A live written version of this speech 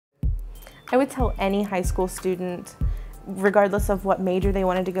I would tell any high school student, regardless of what major they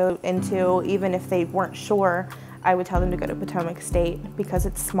wanted to go into, even if they weren't sure, I would tell them to go to Potomac State because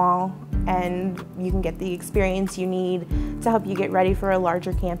it's small and you can get the experience you need to help you get ready for a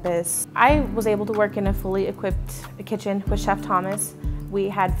larger campus. I was able to work in a fully equipped kitchen with Chef Thomas. We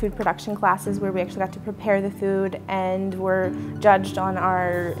had food production classes where we actually got to prepare the food and were judged on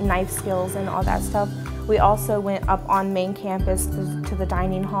our knife skills and all that stuff. We also went up on main campus to the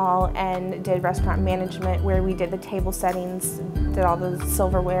dining hall and did restaurant management where we did the table settings, did all the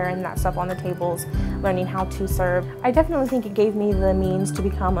silverware and that stuff on the tables, learning how to serve. I definitely think it gave me the means to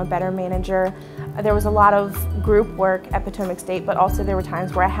become a better manager. There was a lot of group work at Potomac State, but also there were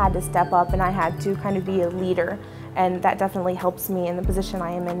times where I had to step up and I had to kind of be a leader. And that definitely helps me in the position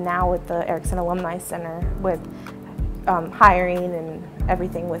I am in now with the Erickson Alumni Center, with hiring and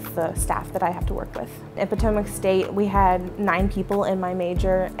everything with the staff that I have to work with. At Potomac State, we had 9 people in my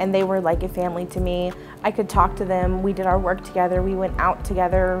major, and they were like a family to me. I could talk to them, we did our work together, we went out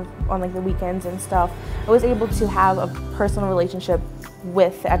together on like the weekends and stuff. I was able to have a personal relationship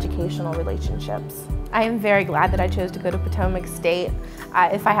with educational relationships. I am very glad that I chose to go to Potomac State.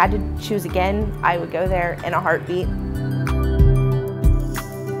 If I had to choose again, I would go there in a heartbeat.